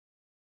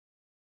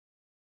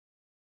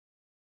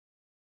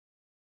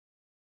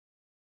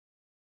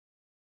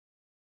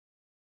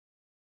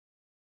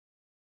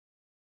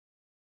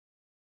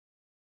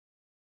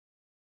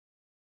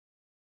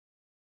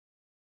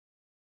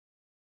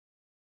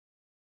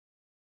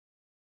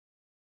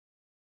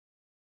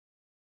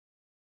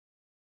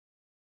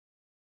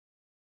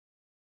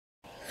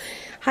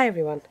Hi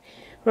everyone.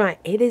 Right,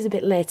 it is a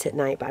bit late at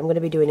night, but I'm going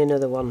to be doing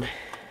another one.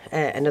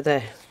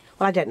 Well,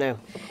 I don't know.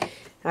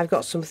 I've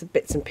got some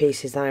bits and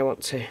pieces that I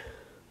want to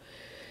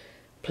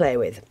play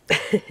with.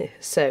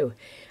 So,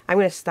 I'm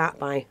going to start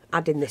by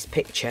adding this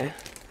picture.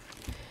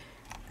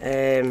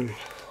 I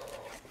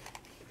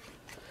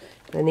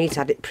need to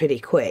add it pretty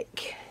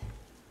quick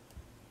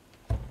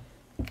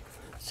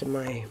to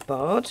my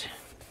board.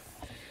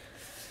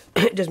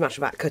 It doesn't matter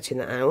about cutting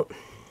that out.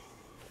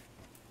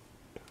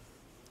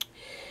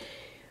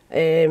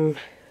 And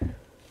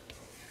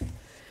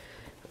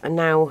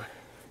now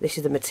this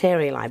is the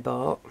material I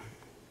bought,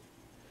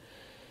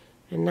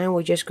 and now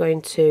we're just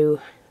going to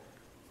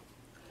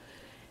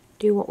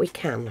do what we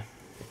can,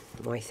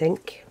 I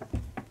think.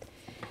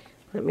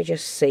 Let me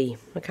just see,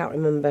 I can't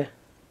remember.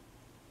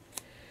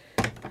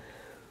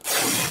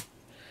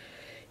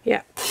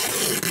 Yeah,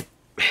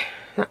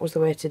 that was the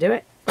way to do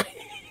it.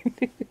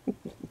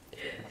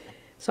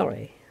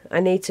 Sorry, I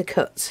need to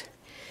cut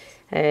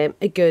a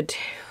good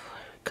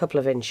couple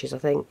of inches, I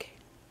think.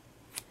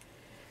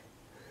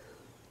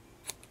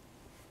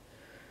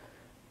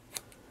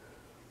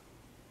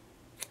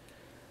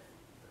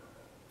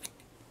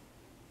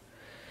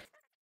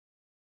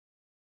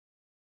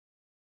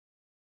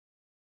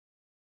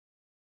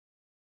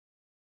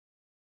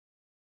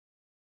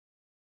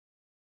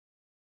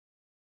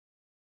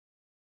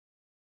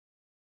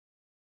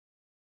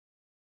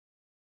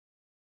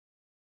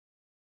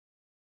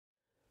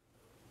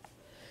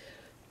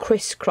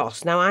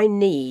 Crisscross. Now I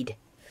need,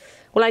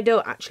 well, I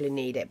don't actually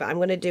need it, but I'm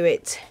going to do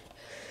it.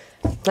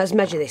 Let's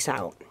measure this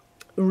out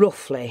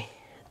roughly.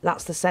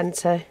 That's the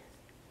centre,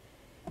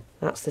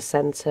 that's the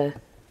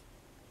centre,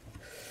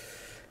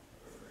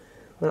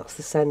 that's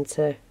the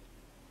centre,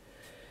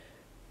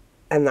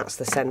 and that's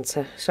the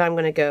centre. So I'm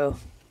going to go,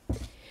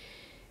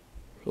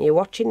 you're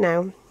watching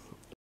now,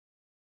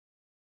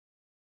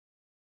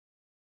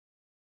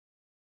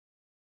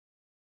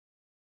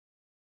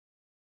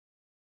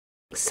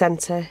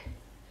 centre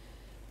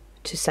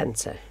to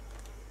centre.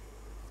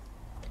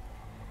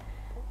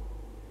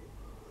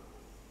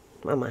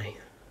 Am I?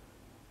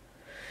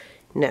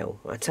 No,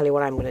 I tell you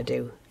what I'm going to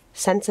do.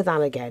 Centre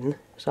that again.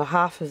 So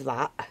half of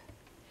that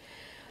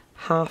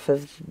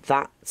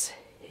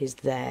is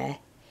there.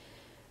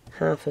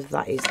 Half of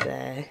that is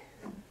there.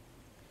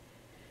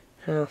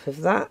 Half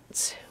of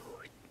that.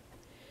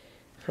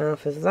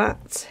 Half of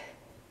that.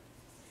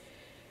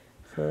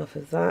 Half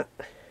of that.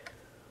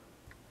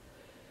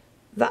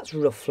 That's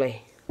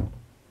roughly.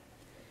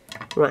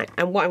 Right,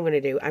 and what I'm going to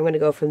do, I'm going to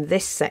go from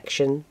this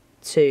section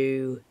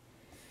to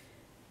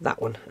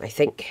that one, I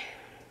think.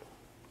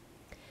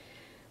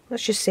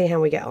 Let's just see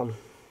how we get on.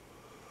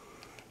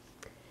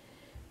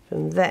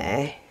 From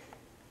there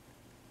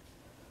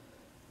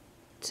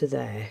to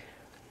there.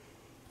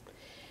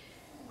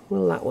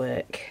 Will that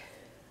work?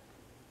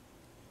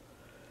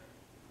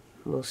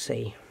 We'll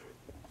see.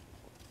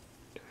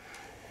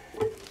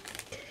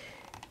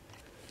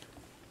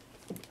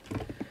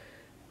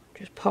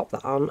 Just pop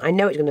that on. I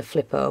know it's going to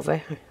flip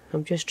over.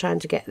 I'm just trying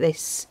to get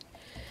this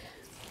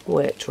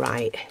worked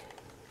right.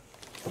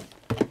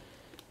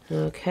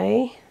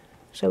 Okay,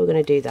 so we're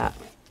going to do that.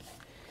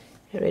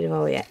 Get rid of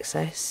all the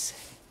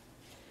excess.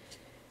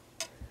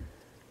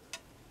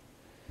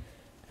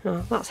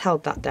 Oh, that's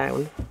held that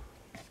down.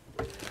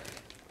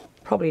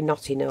 Probably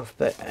not enough,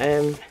 but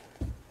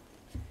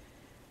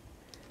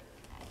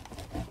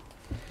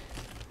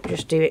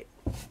just do it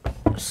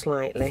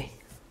slightly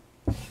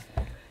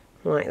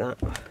like that.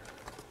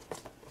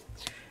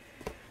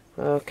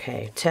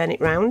 Okay, turn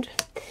it round,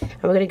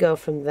 and we're going to go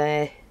from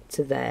there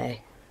to there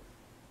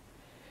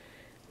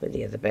with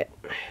the other bit.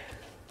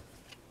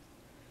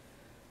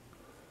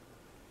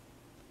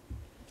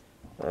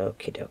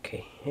 Okie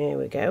dokie, here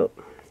we go.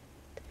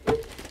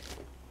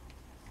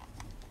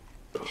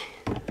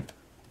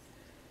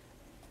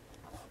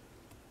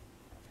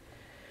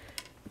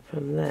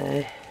 From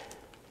there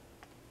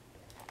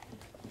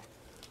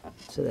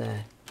to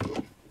there.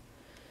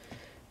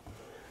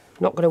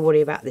 Not going to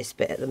worry about this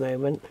bit at the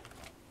moment.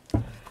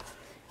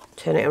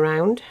 Turn it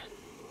around.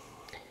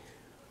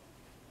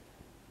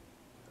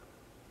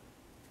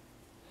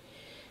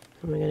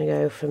 And we're going to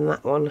go from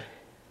that one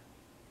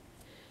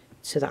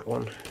to that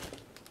one.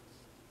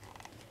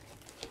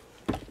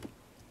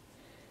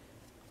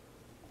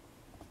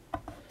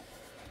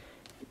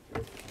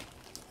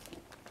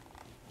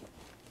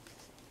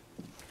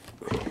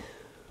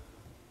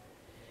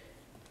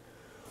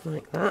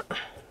 Like that.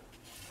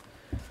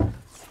 And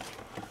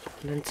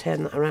then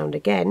turn that around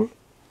again.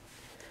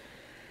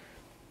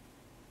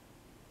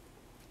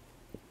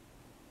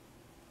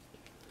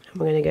 And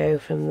we're going to go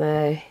from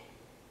there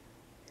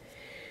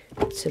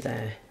to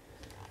there.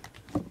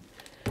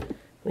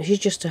 This is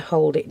just to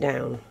hold it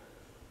down.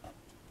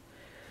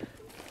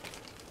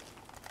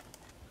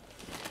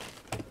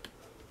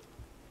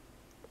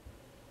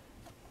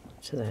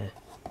 To there.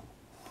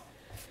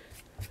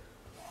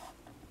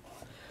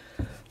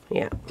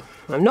 Yeah,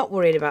 I'm not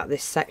worried about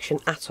this section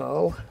at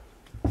all.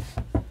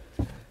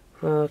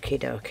 Okie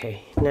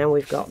dokie, now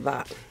we've got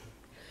that.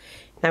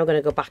 Now we're going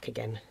to go back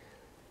again.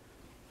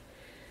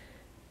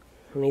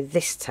 only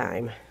this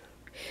time.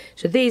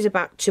 So these are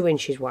about 2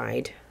 inches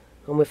wide,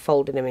 and we're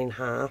folding them in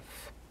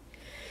half.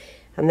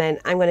 And then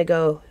I'm going to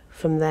go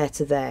from there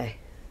to there,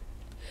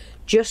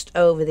 just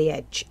over the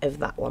edge of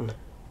that one.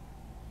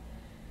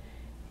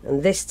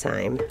 And this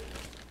time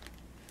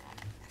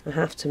I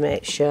have to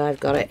make sure I've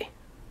got it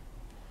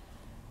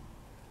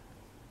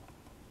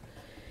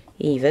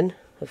even,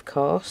 of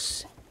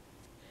course.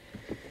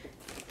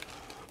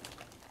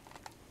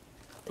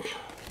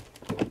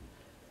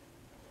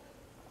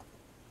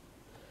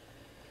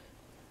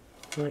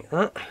 Like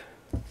that.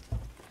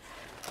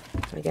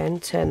 Again,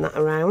 turn that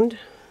around.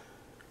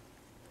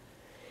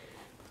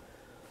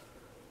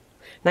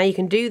 Now you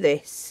can do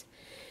this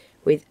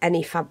with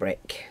any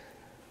fabric.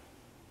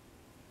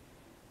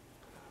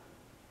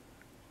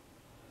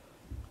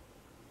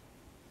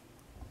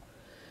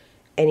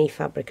 Any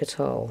fabric at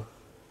all.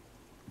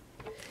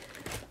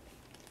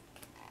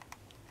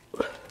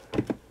 Let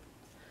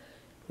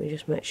me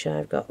just make sure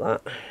I've got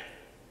that.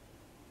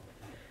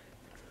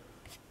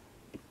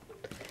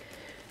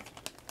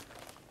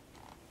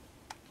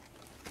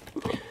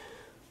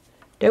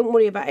 Don't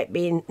worry about it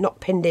being not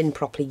pinned in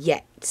properly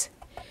yet.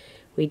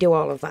 We do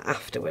all of that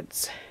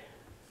afterwards.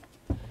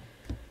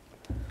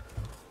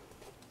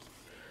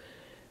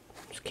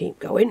 Just keep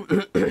going.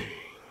 I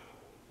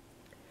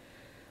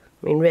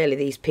mean, really,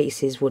 these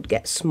pieces would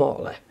get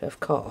smaller, of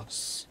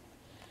course.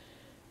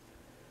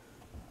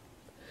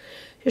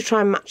 Just try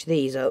and match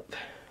these up.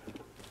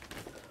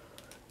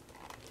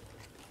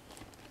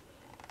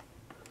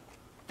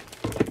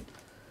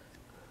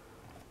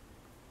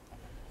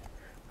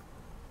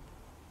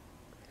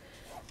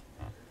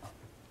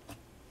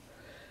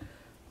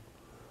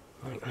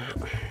 Like that.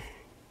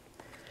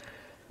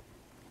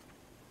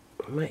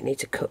 I might need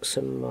to cut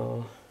some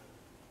more.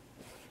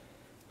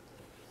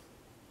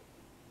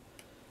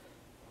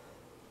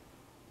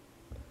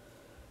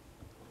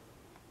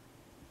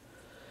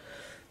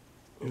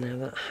 Now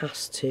that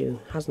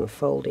hasn't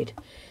folded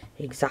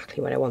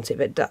exactly where I want it,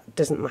 but that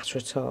doesn't matter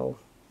at all.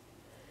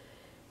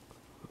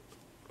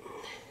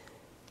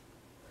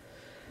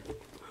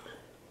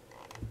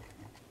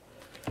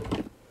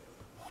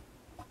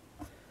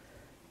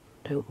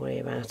 Don't worry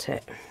about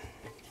it.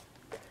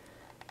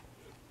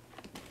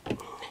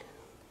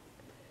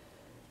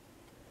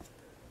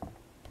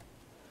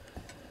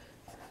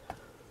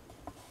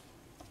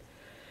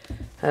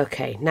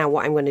 Okay, now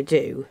what I'm going to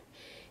do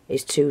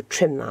is to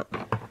trim that.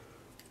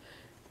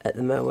 At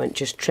the moment,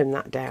 just trim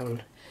that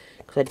down,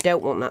 because I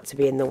don't want that to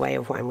be in the way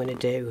of what I'm going to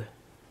do.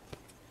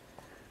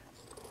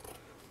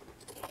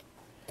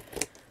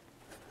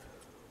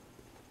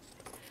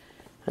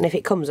 And if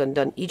it comes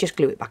undone, you just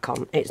glue it back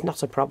on. It's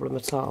not a problem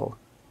at all.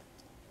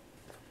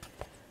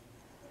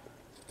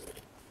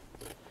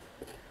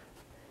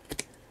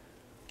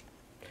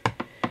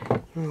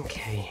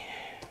 Okay.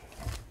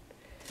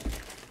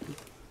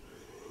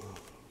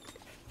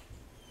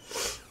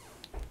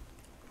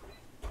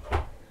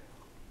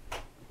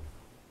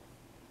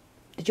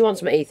 Did you want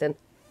some, Ethan?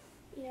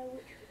 Yeah,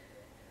 which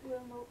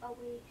room are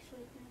we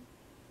sleeping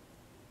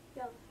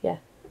in? Yeah.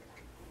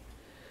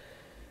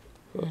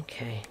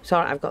 Okay.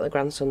 Sorry, I've got the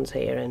grandsons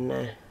here, and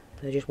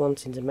they're just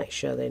wanting to make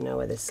sure they know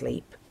where they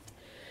sleep.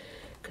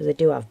 Because they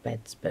do have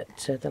beds, but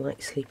they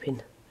like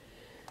sleeping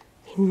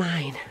in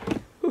mine.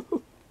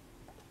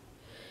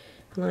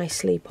 And I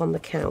sleep on the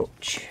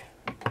couch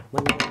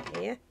when they're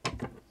here,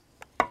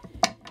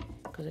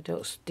 because I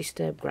don't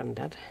disturb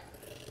Grandad.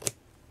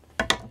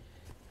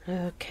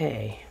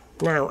 Okay,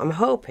 now I'm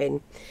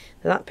hoping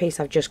that piece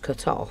I've just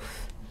cut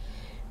off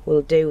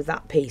will do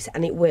that piece,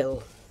 and it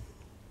will.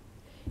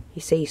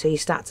 You see, so you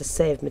start to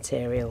save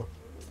material.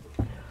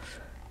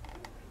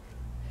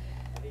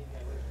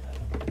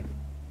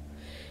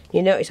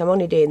 You notice I'm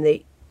only doing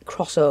the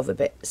crossover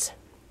bits,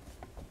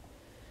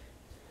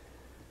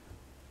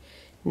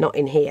 not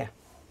in here,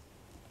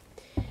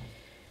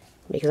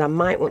 because I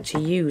might want to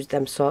use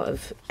them sort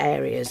of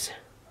areas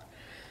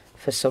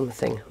for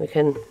something. We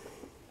can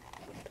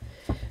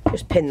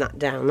just pin that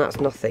down,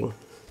 that's nothing.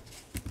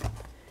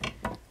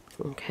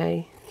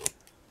 Okay.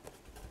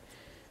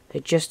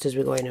 Just as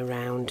we're going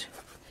around,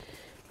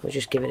 we'll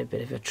just give it a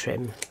bit of a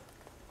trim.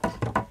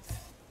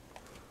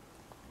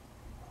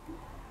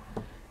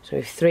 So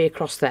we've 3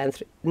 across there,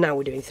 and now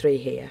we're doing 3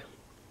 here.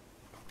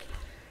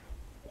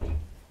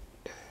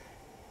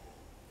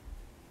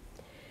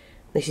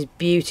 This is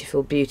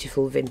beautiful,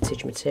 beautiful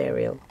vintage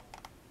material.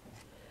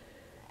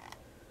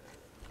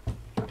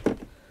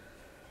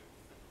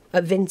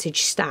 A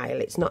vintage style,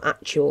 it's not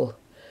actual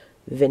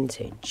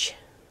vintage,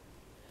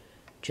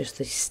 just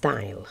the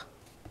style.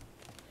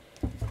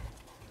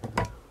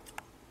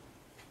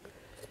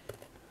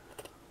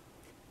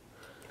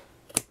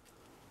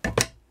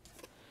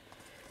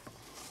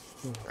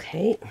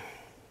 Okay,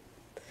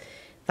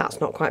 that's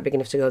not quite big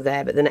enough to go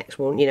there, but the next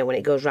one, you know, when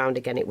it goes round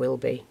again, it will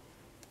be.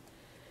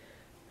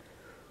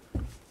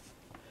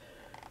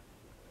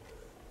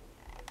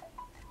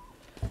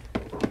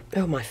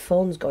 Oh, my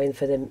phone's going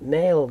for the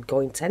mail,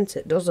 going 10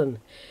 to a dozen.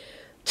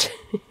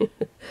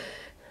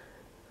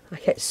 I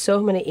get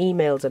so many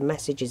emails and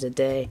messages a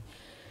day.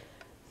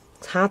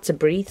 It's hard to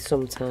breathe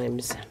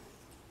sometimes.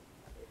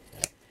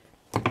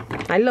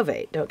 I love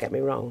it, don't get me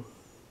wrong.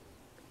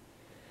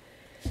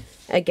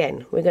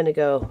 Again, we're going to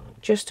go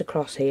just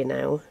across here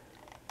now.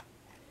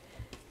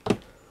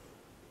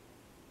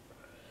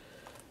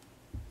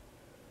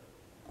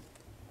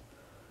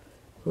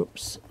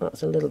 Oops,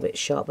 that's a little bit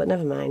short, but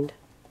never mind.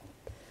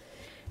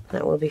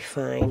 That will be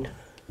fine.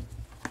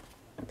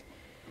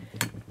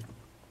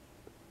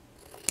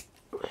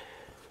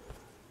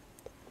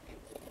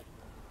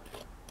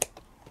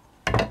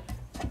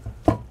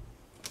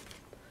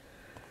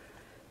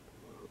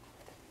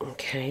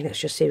 Okay, let's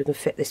just see if we can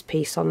fit this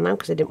piece on now,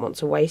 because I didn't want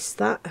to waste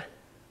that.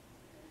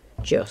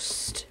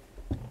 Just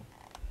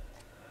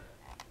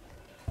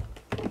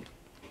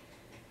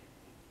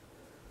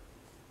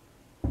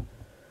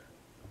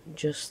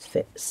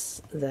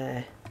fits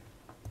there.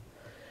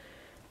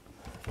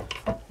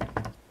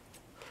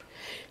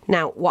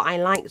 Now, what I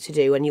like to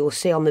do, and you will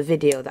see on the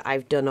video that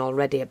I've done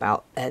already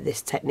about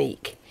this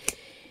technique,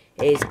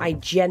 is I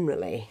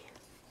generally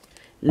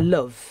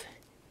love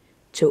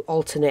to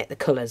alternate the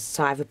colours.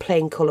 So I have a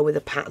plain colour with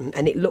a pattern,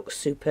 and it looks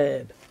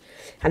superb.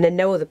 And I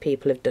know other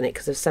people have done it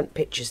because they've sent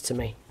pictures to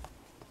me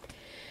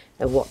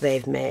of what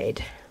they've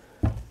made.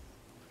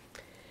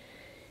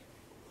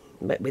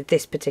 But with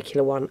this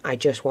particular one, I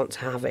just want to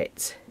have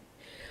it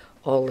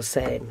all the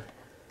same.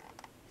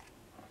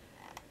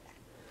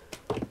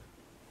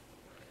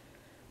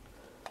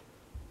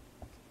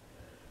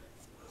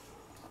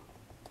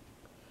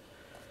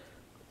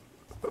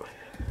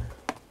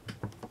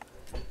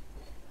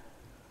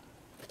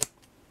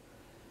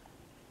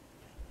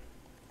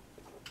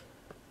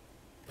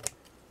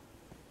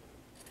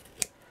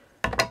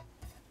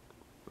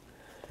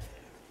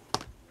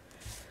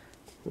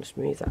 Just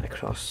move that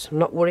across. I'm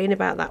not worrying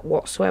about that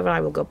whatsoever.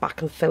 I will go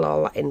back and fill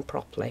all that in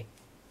properly.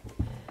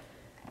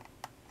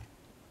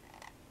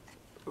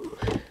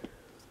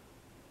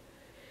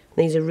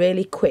 These are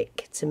really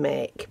quick to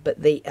make,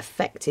 but the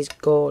effect is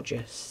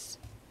gorgeous.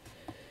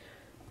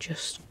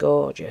 Just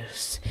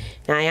gorgeous.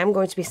 Now I am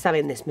going to be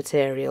selling this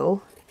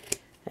material,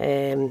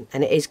 and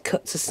it is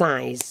cut to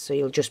size, so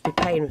you'll just be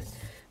paying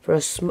for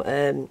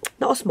a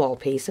not a small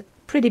piece, a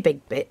pretty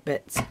big bit,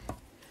 but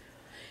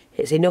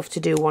it's enough to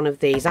do one of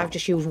these. I've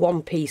just used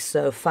one piece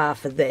so far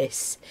for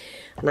this,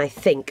 and I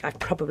think I've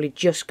probably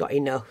just got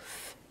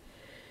enough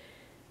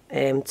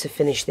to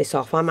finish this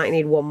off. I might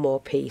need one more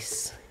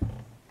piece.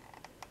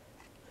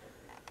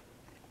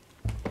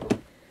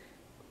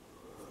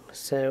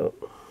 So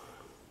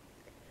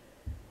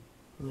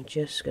I'm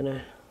just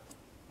gonna,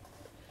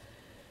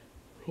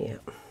 yeah,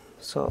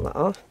 sort that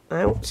off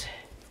out.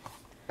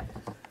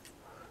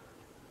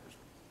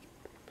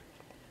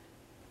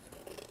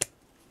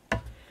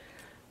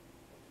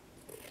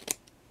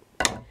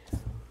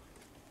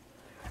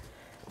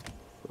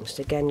 Just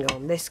again go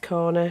on this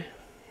corner.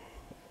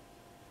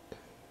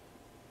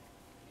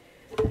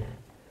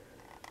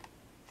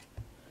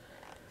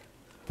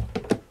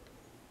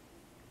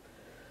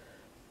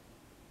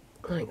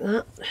 Like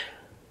that.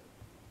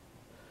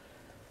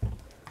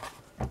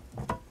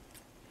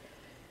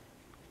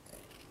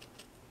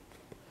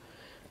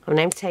 And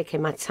I'm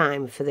taking my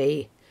time for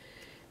the,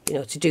 you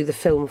know, to do the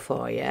film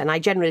for you. And I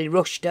generally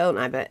rush, don't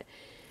I? But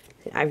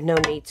I've no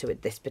need to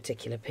with this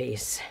particular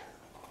piece.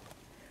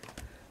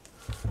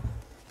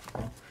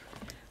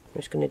 I'm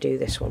just going to do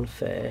this one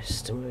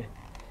first. I'm going to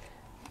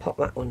pop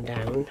that one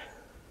down.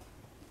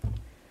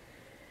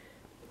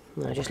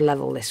 And I'll just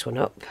level this one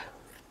up.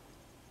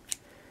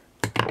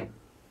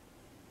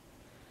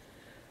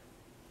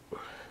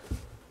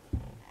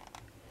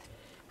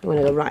 I'm going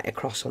to go right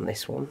across on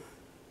this one,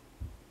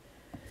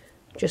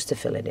 just to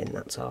fill it in,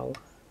 that's all.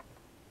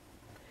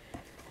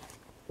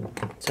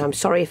 So I'm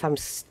sorry if I'm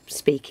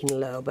speaking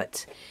low,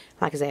 but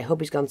like I say,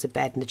 hubby's gone to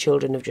bed and the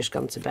children have just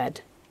gone to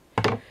bed,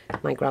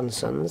 my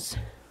grandsons.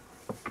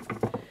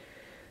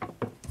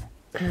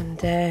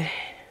 And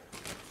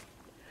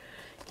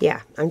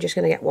yeah, I'm just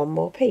going to get one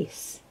more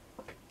piece.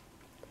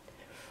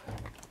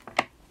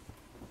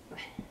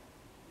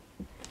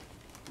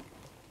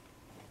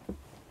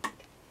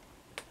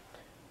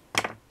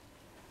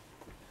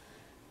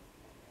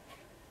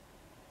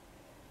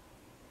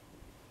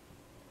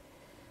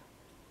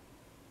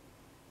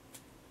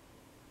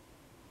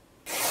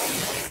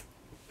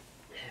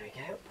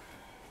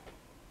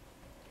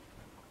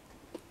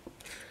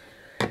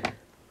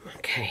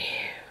 Okay,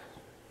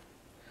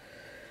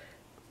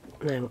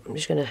 now I'm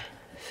just going to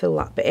fill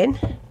that bit in,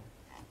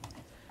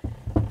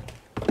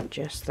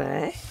 just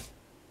there.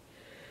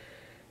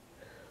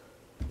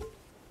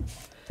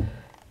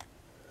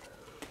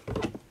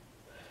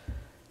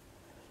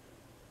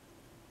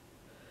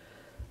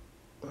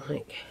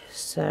 Like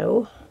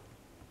so.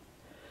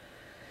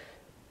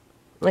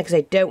 Like I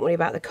say, don't worry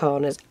about the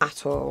corners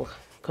at all,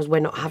 because we're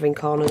not having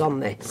corners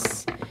on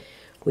this.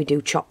 We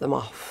do chop them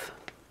off.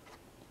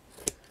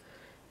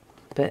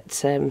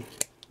 But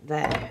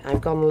there,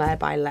 I've gone layer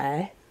by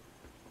layer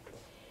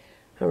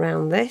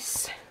around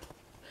this,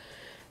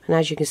 and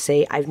as you can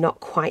see, I've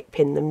not quite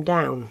pinned them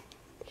down.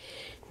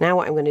 Now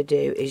what I'm going to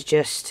do is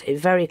just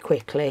very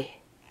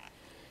quickly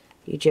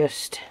you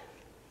just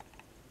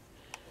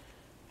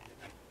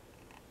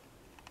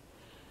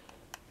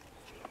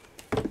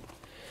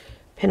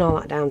pin all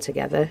that down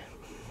together.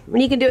 I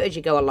mean, you can do it as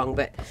you go along,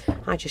 but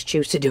I just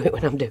choose to do it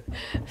when I'm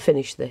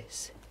finish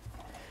this.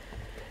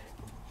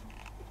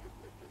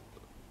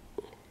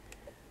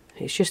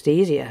 It's just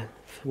easier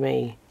for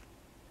me.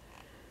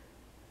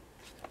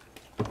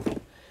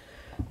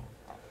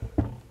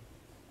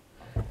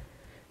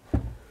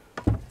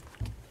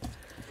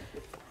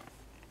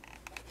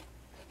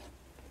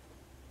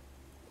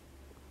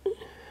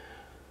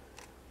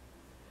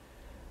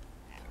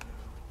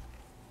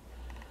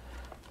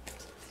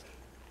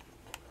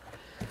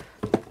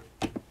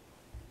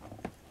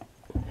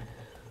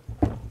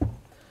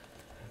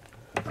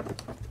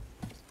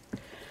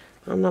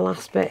 And the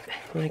last bit,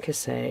 like I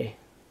say,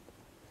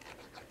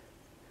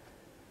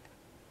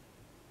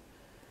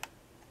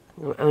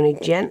 I'm only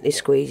gently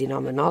squeezing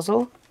on the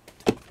nozzle,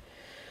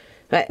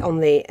 right on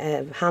the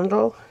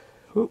handle.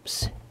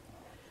 Oops,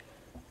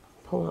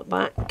 pull that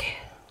back.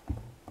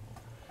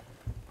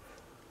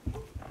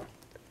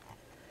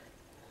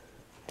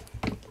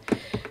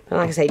 And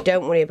like I say,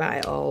 don't worry about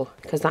it all,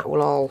 because that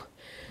will all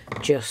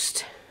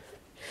just...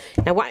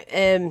 Now what,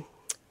 I'm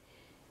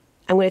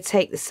going to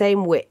take the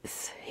same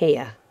width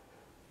here,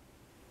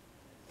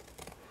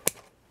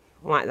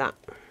 like that,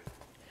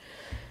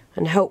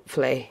 and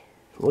hopefully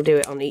we'll do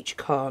it on each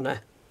corner.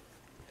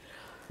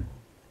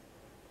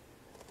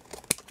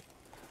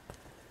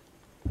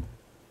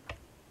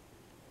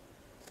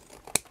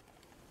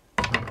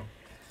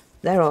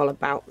 They're all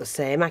about the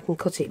same. I can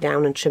cut it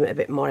down and trim it a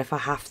bit more if I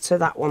have to.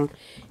 That one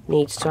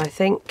needs to, I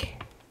think.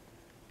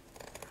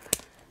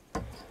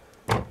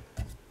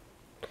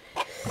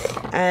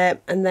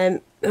 And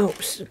then,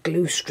 oops,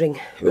 glue string.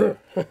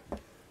 Then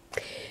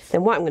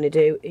what I'm going to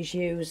do is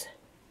use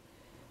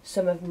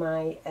some of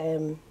my,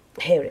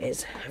 here it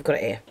is, I've got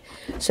it here,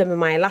 some of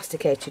my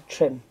elasticated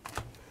trim.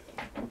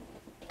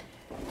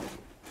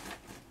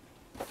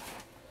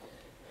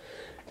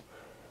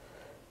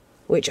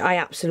 Which I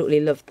absolutely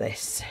love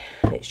this.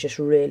 It's just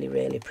really,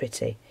 really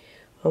pretty.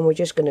 And we're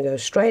just going to go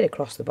straight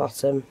across the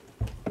bottom.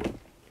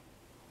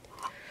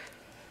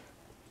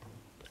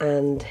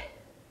 And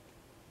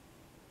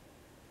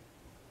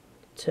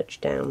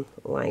touch down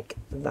like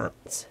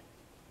that.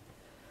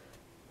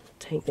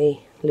 Take the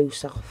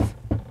loose off.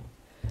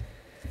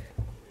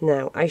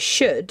 Now I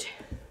should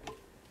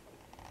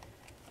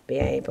be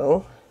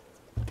able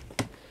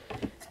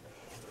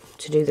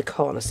to do the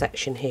corner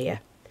section here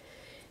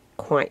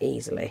quite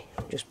easily.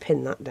 Just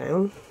pin that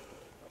down.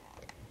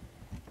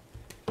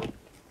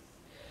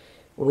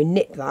 We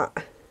nip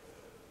that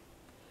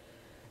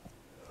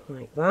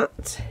like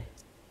that.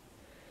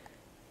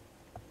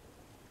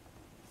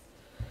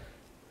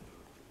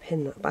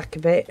 Pin that back a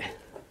bit.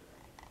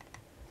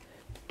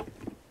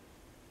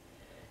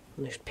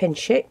 And just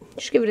pinch it.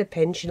 Just give it a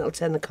pinch and it'll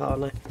turn the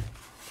corner.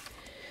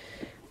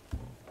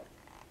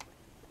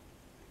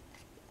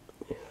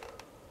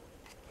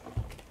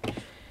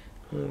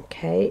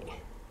 Okay.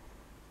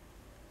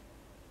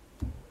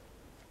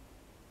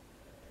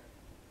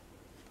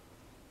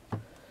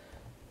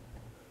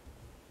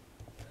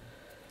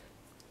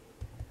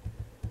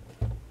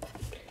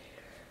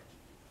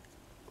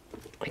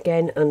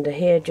 Again, under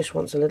here just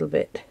wants a little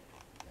bit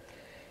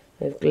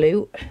of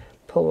glue.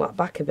 Pull that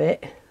back a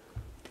bit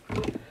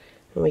and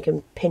we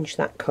can pinch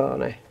that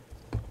corner.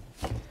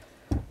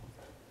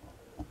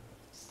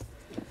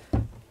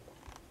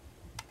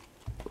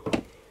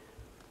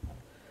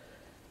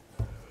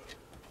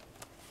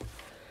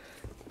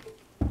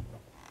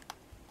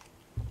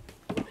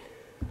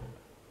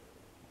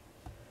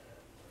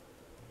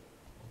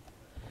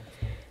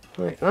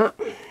 Like that.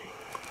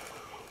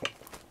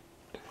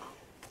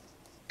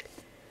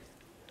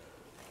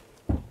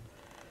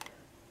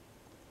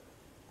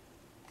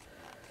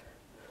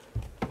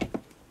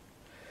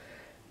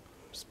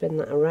 Spin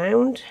that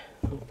around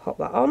and pop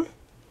that on.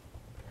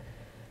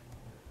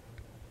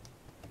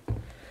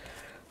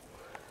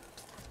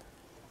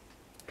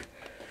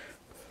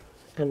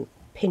 And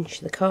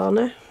pinch the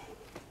corner.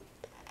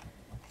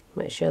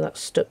 Make sure that's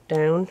stuck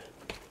down.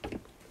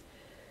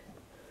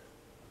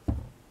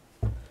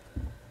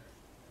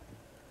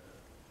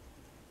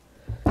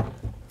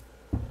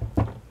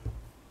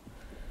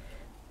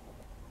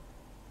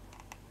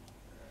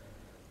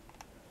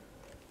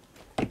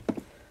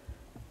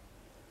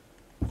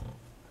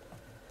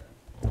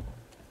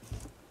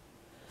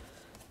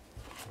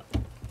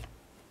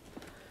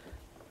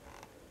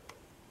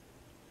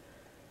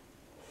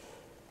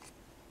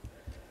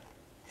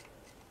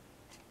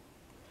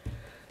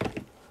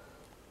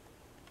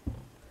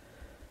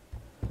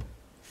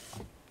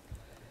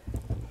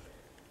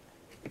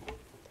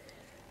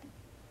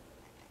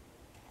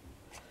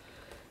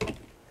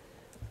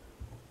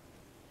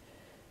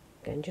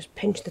 Again, just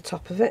pinch the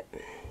top of it.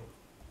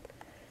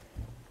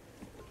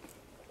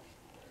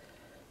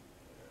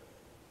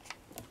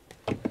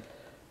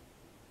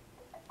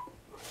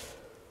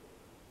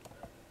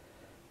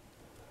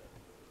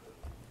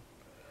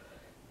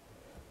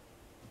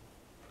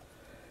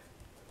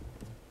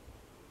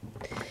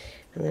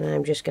 And then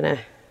I'm just going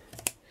to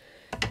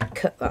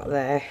cut that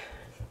there.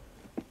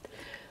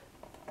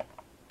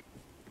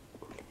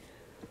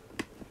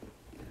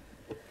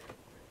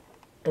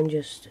 And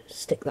just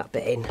stick that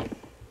bit in.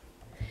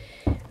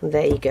 And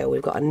there you go,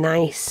 we've got a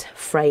nice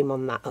frame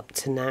on that up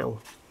to now.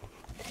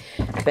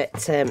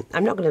 But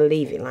I'm not going to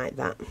leave it like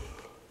that.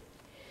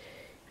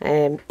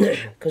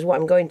 Because what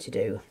I'm going to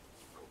do,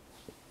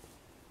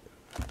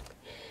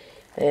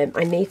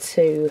 I need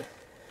to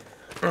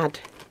add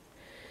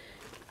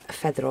a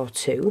feather or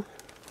two.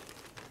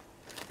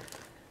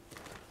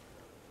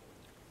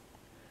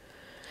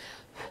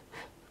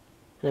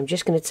 And I'm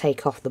just going to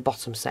take off the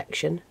bottom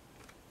section.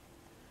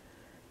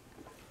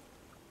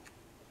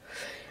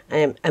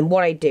 And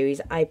what I do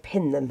is I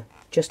pin them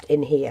just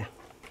in here.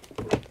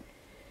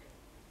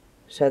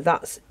 So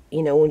that's,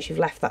 you know, once you've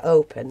left that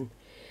open,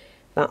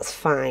 that's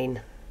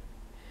fine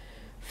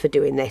for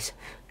doing this.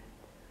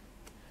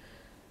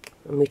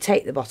 And we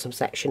take the bottom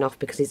section off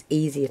because it's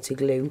easier to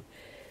glue.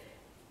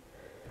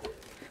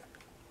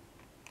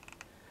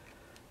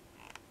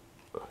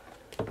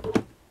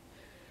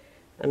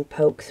 And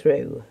poke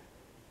through.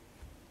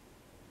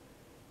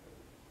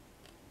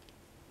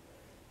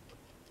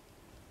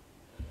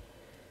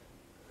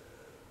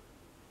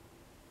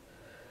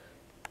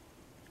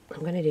 I'm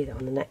going to do that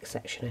on the next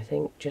section, I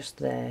think, just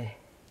there.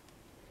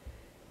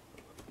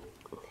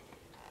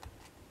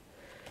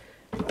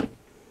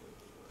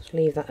 Just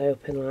leave that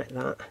open like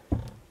that.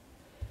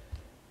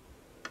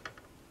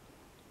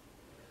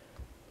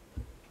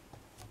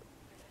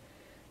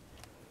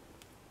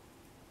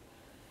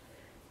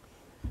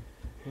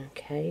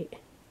 Okay.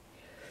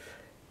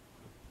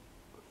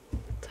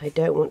 I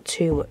don't want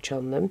too much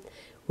on them.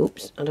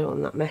 Oops, I don't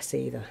want that mess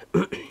either.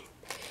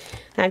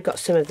 I've got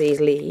some of these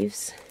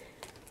leaves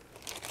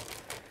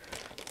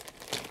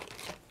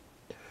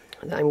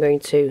that I'm going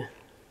to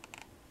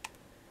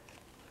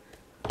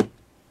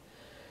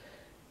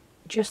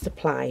just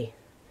apply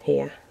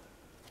here.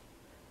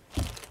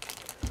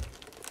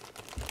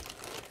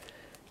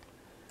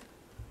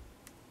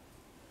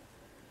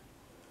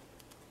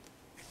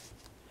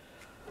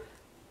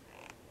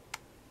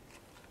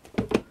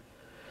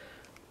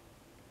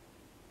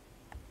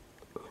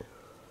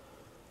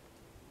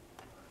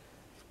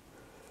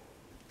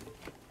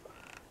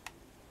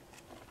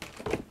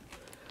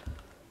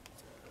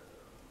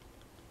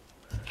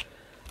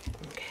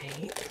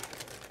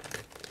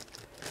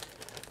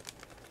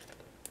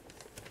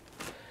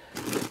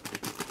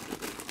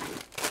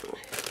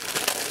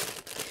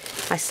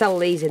 I sell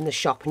these in the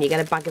shop and you get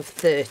a bag of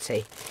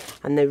 30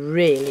 and they're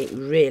really,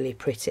 really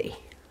pretty.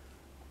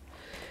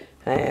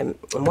 And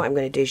what I'm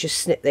going to do is just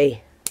snip the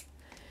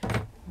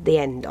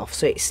end off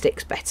so it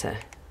sticks better.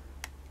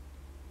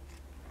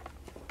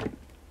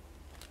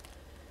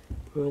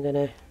 We're going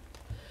to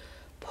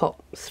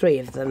pop 3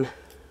 of them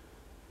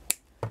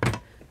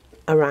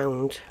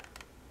around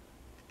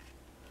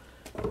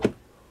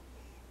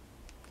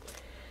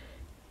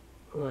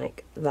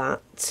like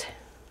that.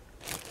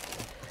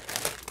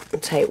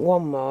 And take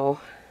one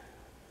more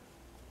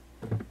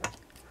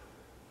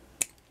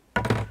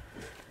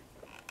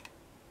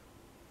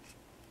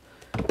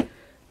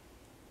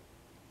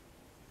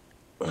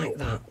like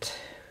that.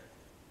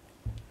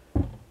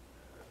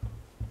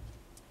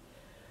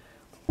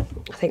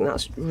 I think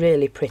that's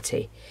really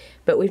pretty,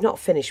 but we've not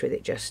finished with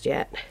it just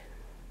yet,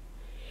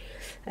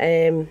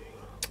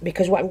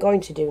 because what I'm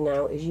going to do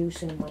now is use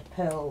some of my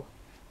pearl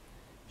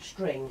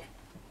string.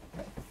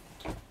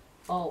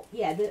 Oh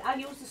yeah, I'll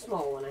use the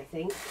small one, I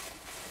think.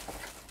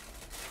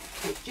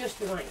 It's just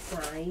the right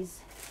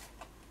size.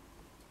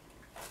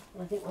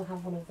 I think we'll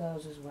have one of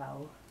those as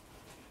well.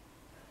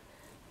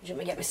 Let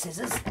me get my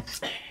scissors.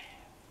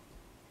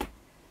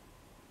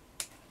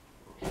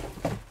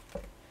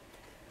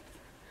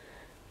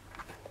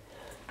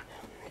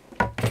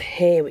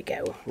 Here we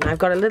go. Now I've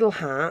got a little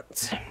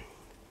heart,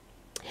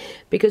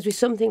 because with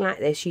something like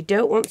this you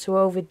don't want to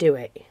overdo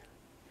it.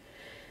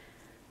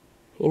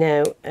 You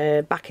know,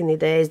 back in the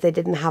days they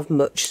didn't have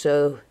much,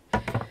 so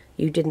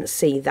you didn't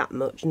see that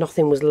much.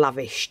 Nothing was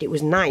lavished. It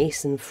was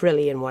nice and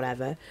frilly and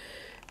whatever,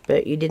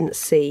 but you didn't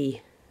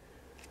see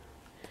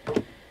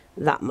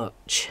that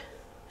much.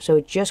 So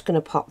we're just going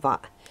to pop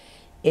that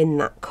in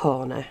that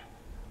corner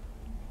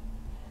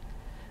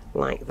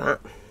like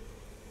that.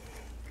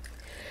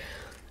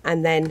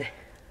 And then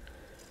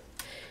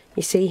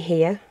you see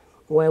here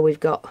where we've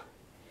got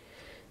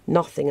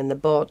nothing and the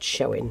board's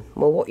showing.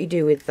 Well, what you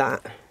do with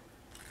that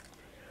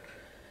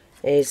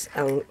is,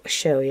 I'll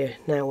show you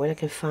now when I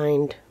can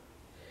find,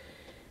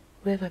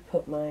 where have I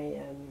put my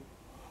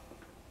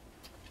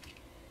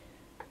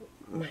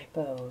my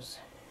bows.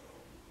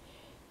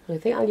 I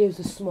think I'll use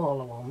the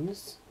smaller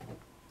ones.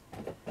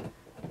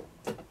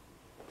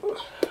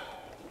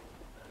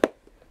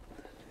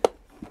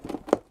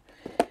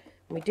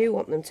 We do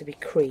want them to be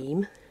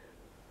cream.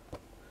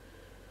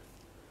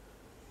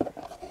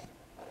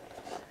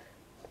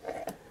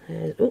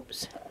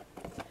 Oops.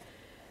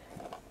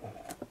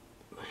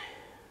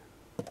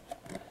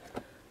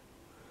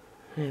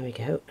 There we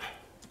go.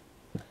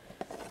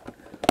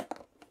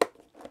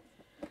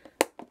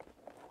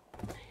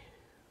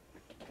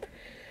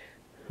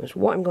 is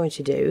what I'm going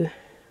to do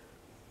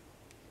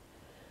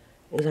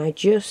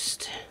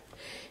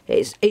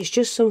is it's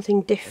just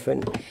something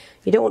different.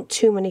 You don't want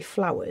too many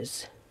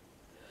flowers,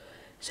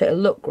 so it'll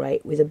look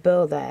great with a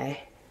bow there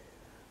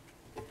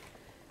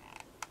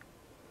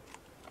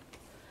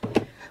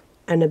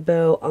and a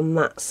bow on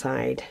that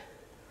side.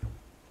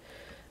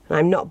 And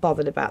I'm not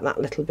bothered about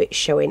that little bit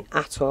showing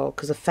at all,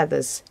 because the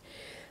feathers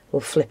will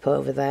flip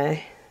over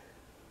there.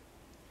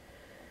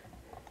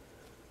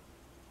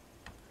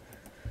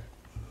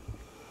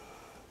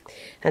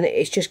 And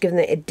it's just giving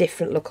it a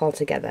different look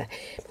altogether.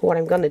 But what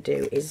I'm going to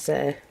do is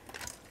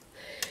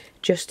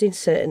just in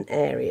certain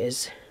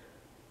areas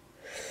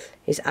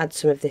is add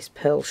some of this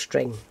pearl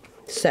string.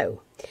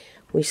 So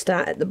we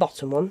start at the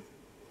bottom one,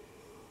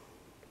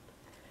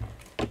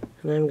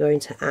 and I'm going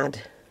to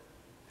add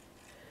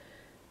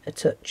a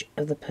touch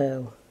of the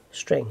pearl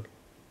string.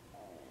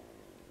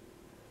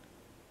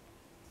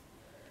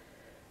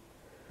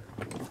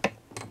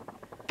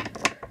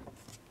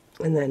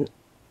 And then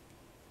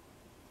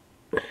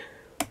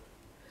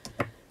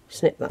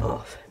snip that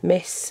off.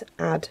 Miss,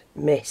 add,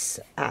 miss,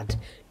 add.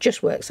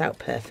 Just works out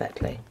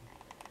perfectly.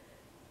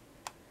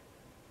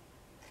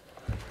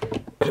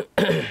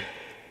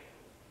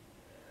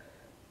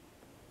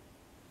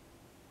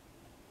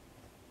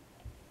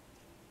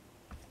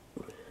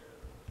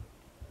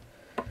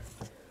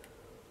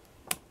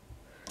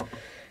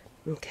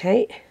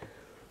 Okay.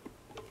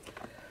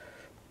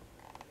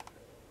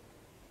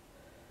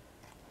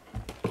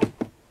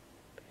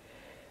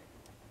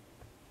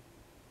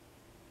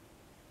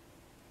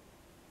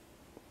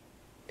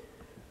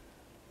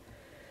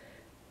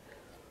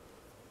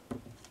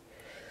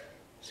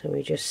 So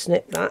we just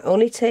snip that.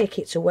 Only take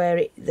it to where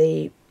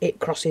it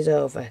crosses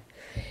over,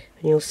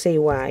 and you'll see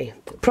why.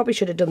 Probably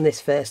should have done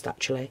this first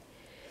actually.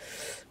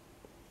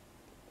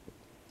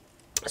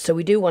 So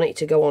we do want it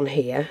to go on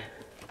here.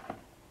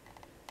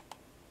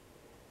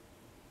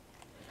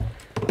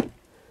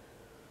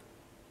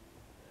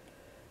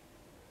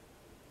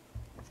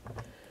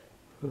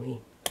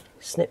 We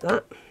snip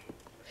that.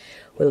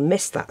 We'll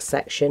miss that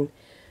section,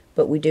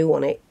 but we do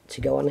want it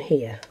to go on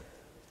here.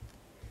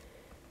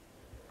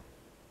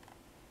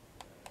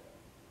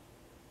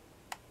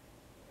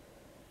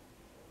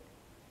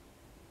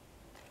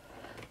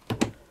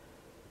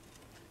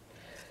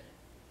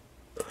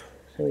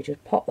 So we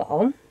just pop that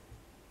on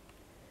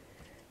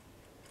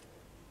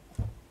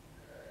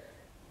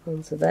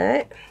onto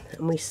there,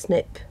 and we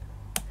snip.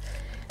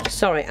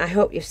 Sorry, I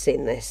hope you've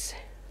seen this.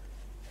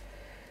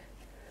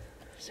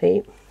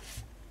 See,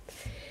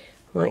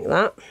 like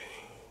that.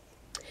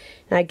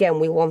 Now again,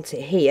 we want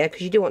it here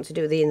because you do want to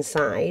do the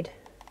inside.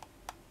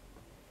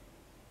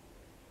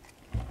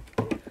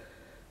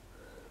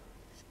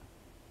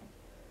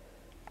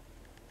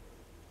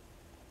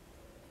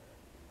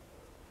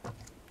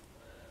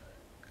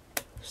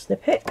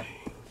 Snip it.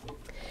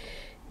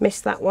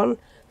 Miss that one.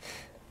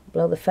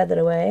 Blow the feather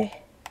away.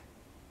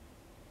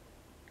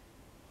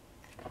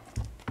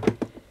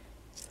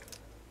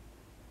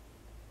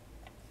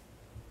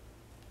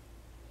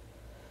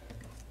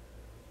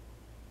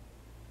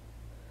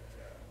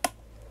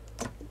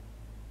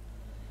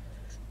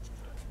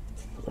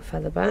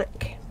 Feather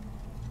back,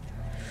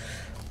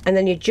 and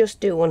then you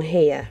just do one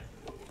here.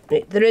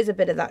 There is a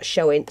bit of that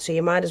showing, so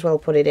you might as well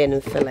put it in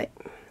and fill it.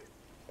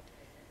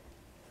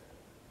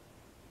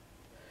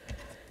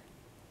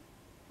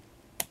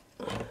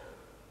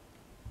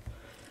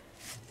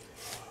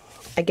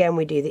 Again,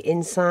 we do the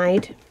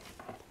inside.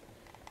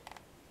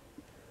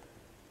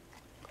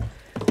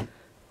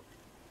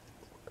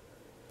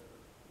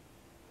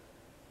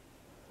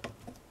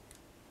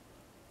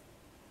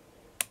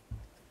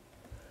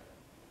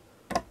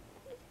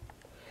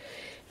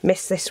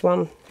 Miss this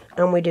one,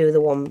 and we do the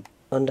one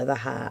under the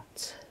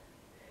heart.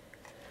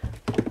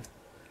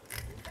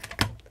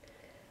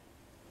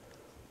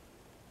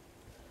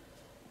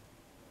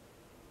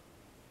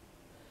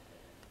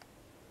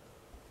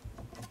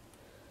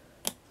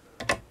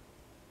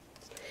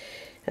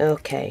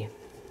 Okay.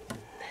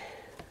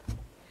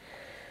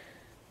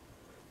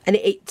 And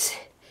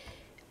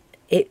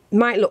it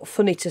might look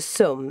funny to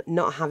some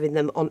not having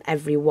them on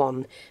every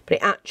one, but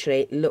it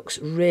actually looks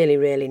really,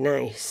 really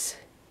nice.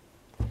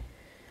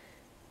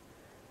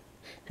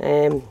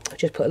 I'll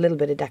just put a little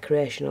bit of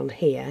decoration on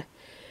here.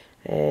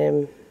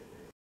 I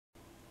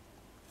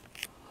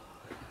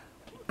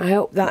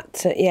hope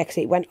that, yeah, because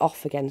it went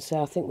off again,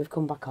 so I think we've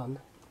come back on.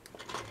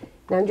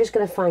 Now I'm just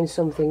going to find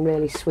something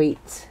really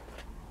sweet.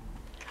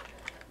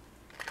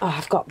 Oh,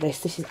 I've got this.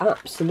 This is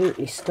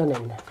absolutely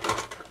stunning.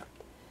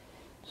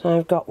 So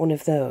I've got one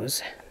of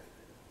those.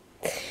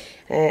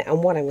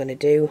 And what I'm going to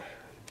do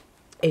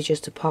is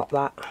just to pop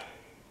that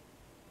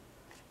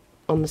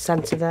on the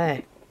centre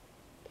there.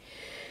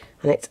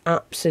 And it's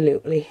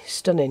absolutely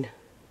stunning.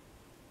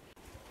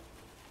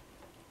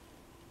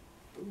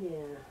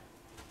 Yeah.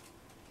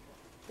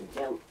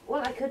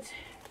 Well, I could...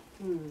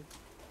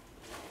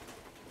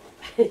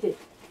 Right,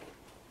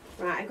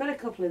 I've got a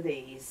couple of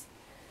these.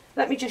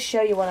 Let me just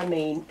show you what I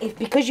mean.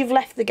 Because you've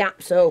left the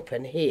gaps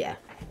open here,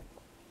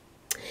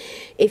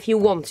 if you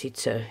wanted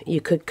to, you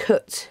could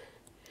cut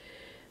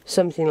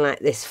something like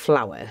this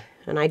flower,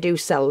 and I do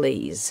sell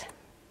these,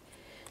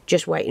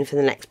 just waiting for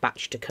the next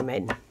batch to come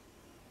in.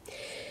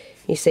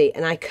 You see,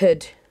 and I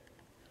could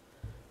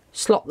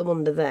slot them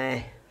under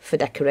there for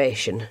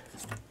decoration.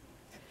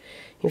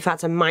 In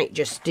fact, I might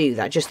just do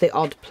that, just the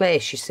odd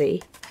place, you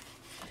see,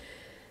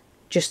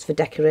 just for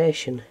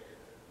decoration.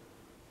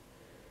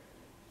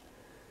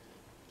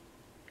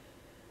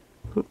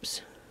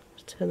 Oops,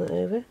 let's turn that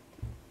over.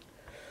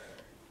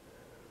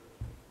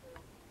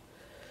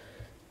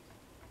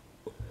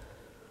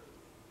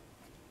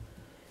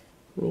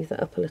 Move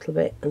that up a little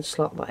bit and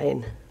slot that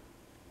in.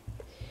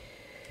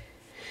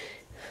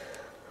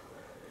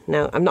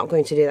 Now, I'm not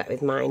going to do that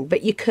with mine,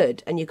 but you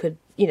could, and you could,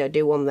 you know,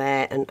 do one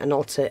there and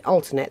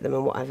alternate them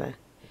and whatever.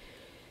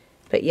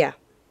 But yeah,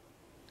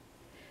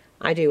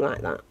 I do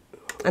like that.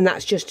 And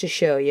that's just to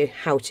show you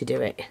how to do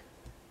it.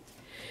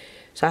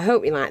 So I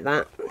hope you like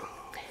that.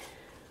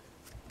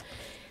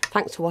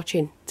 Thanks for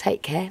watching.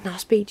 Take care, and I'll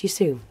speak to you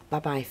soon. Bye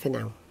bye for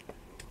now.